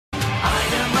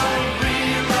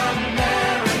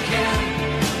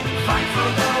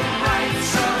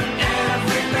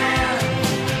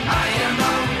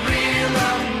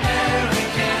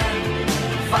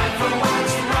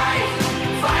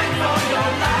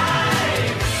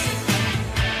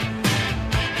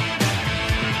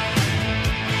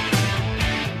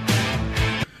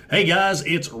Hey guys,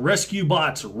 it's Rescue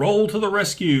Bots Roll to the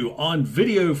Rescue on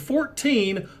video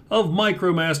 14 of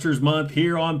Micromasters month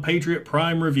here on Patriot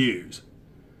Prime Reviews.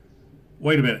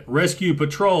 Wait a minute, Rescue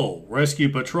Patrol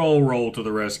Roll to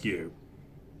the Rescue.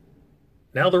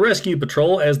 Now the Rescue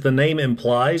Patrol, as the name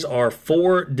implies, are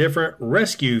 4 different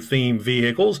rescue-themed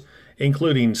vehicles,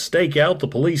 including Stakeout, the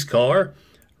police car,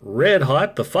 Red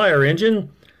Hot, the fire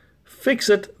engine,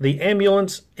 Fix-It, the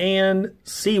ambulance, and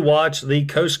Sea-Watch, the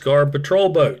Coast Guard patrol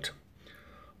boat.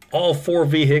 All 4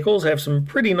 vehicles have some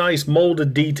pretty nice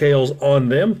molded details on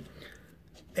them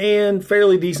and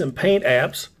fairly decent paint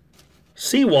apps.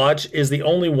 Sea-Watch is the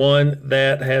only one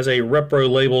that has a Repro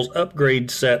Labels upgrade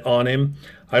set on him.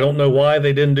 I don't know why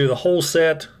they didn't do the whole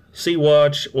set.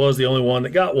 Sea-Watch was the only one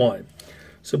that got one.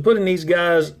 So putting these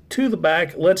guys to the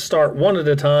back, let's start one at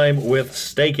a time with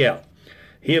Stakeout.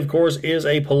 He, of course, is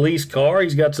a police car.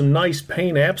 He's got some nice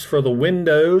paint apps for the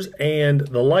windows and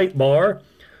the light bar.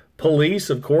 Police,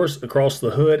 of course, across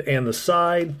the hood and the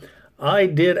side. I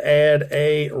did add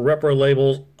a Repro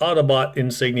Labels Autobot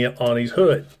insignia on his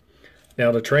hood.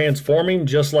 Now to transform him,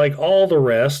 just like all the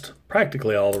rest,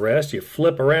 practically all the rest, you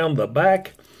flip around the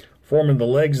back, forming the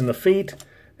legs and the feet,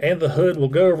 and the hood will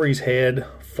go over his head,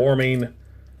 revealing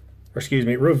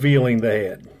the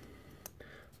head.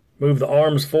 Move the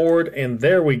arms forward, and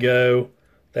there we go.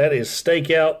 That is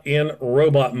Stakeout in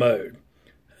robot mode.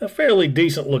 A fairly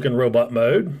decent looking robot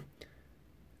mode.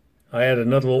 I added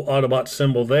another little Autobot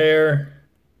symbol there.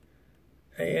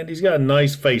 And he's got a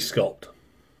nice face sculpt.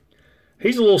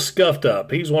 He's a little scuffed up.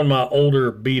 He's one of my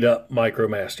older beat up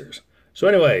Micromasters. So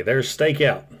anyway, there's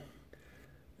Stakeout.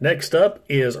 Next up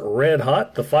is Red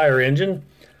Hot, the fire engine.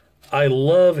 I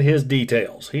love his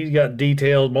details. He's got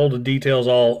detailed, molded details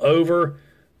all over.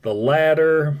 The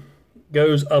ladder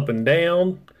goes up and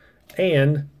down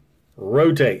and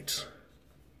rotates.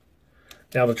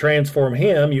 Now to transform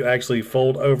him, you actually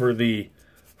fold over the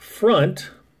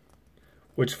front,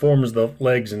 which forms the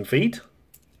legs and feet,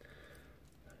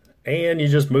 and you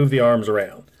just move the arms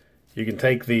around. You can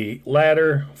take the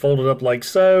ladder, fold it up like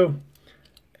so,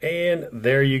 and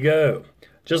there you go.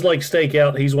 Just like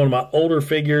Stakeout, he's one of my older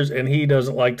figures, and he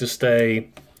doesn't like to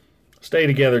stay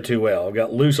together too well. I've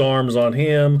got loose arms on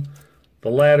him. The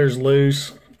ladder's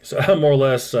loose. So I more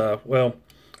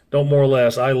or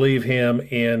less, I leave him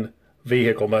in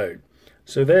vehicle mode.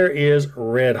 So there is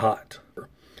Red Hot.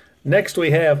 Next we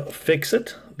have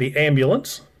Fix-It, the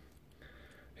ambulance.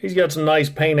 He's got some nice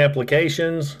paint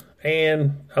applications,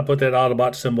 and I put that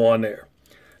Autobot symbol on there.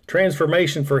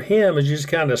 Transformation for him is you just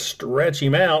kind of stretch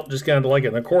him out, just kind of like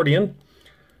an accordion.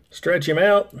 Stretch him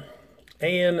out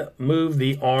and move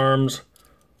the arms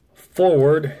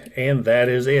forward, and that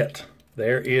is it.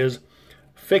 There is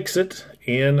Fix-It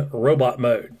in robot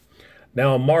mode.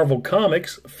 Now in Marvel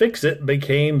Comics, Fix-It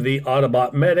became the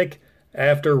Autobot medic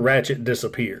after Ratchet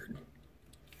disappeared.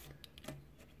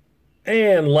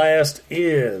 And last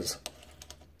is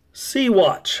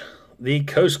Sea-Watch, the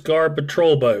Coast Guard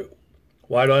patrol boat.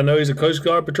 Why do I know he's a Coast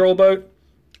Guard patrol boat?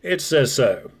 It says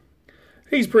so.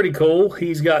 He's pretty cool.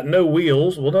 He's got no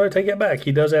wheels. Well, no, I take it back.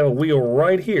 He does have a wheel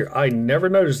right here. I never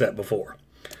noticed that before.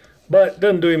 But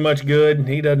doesn't do him much good.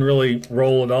 He doesn't really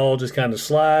roll at all, just kind of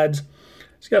slides.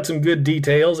 He's got some good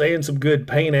details and some good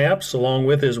paint apps along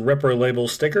with his Repro Label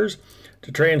stickers.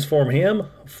 To transform him,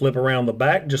 flip around the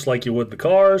back just like you would the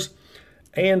cars,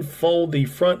 and fold the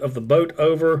front of the boat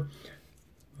over.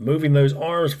 Moving those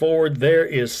arms forward, there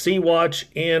is Sea-Watch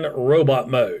in robot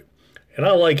mode. And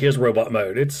I like his robot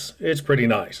mode. It's pretty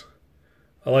nice.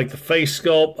 I like the face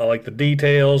sculpt, I like the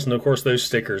details, and of course those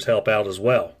stickers help out as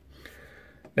well.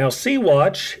 Now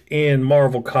Sea-Watch in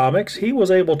Marvel Comics, he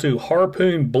was able to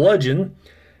harpoon Bludgeon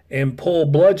and pull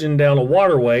Bludgeon down a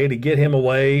waterway to get him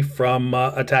away from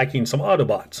attacking some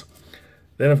Autobots.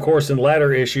 Then of course in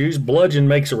latter issues, Bludgeon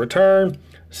makes a return.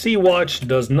 Sea-Watch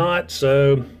does not,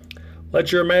 so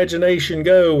let your imagination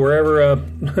go wherever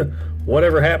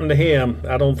whatever happened to him.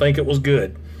 I don't think it was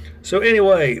good. So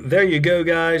anyway, there you go,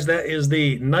 guys. That is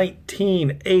the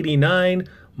 1989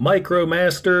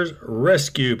 Micromasters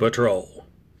Rescue Patrol.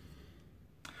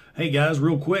 Hey guys,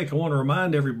 real quick, I want to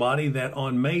remind everybody that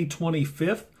on May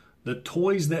 25th, the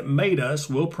Toys That Made Us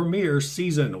will premiere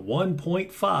season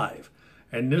 1.5.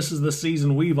 And this is the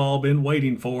season we've all been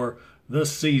waiting for, the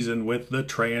season with the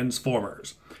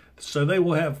Transformers. So they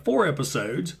will have 4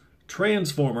 episodes: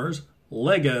 Transformers,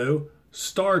 Lego,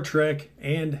 Star Trek,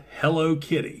 and Hello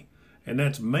Kitty. And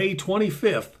that's May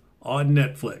 25th on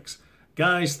Netflix.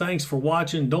 Guys, thanks for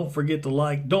watching. Don't forget to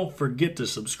like. Don't forget to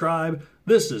subscribe.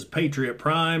 This is Patriot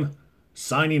Prime,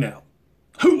 signing out.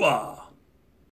 Hooah!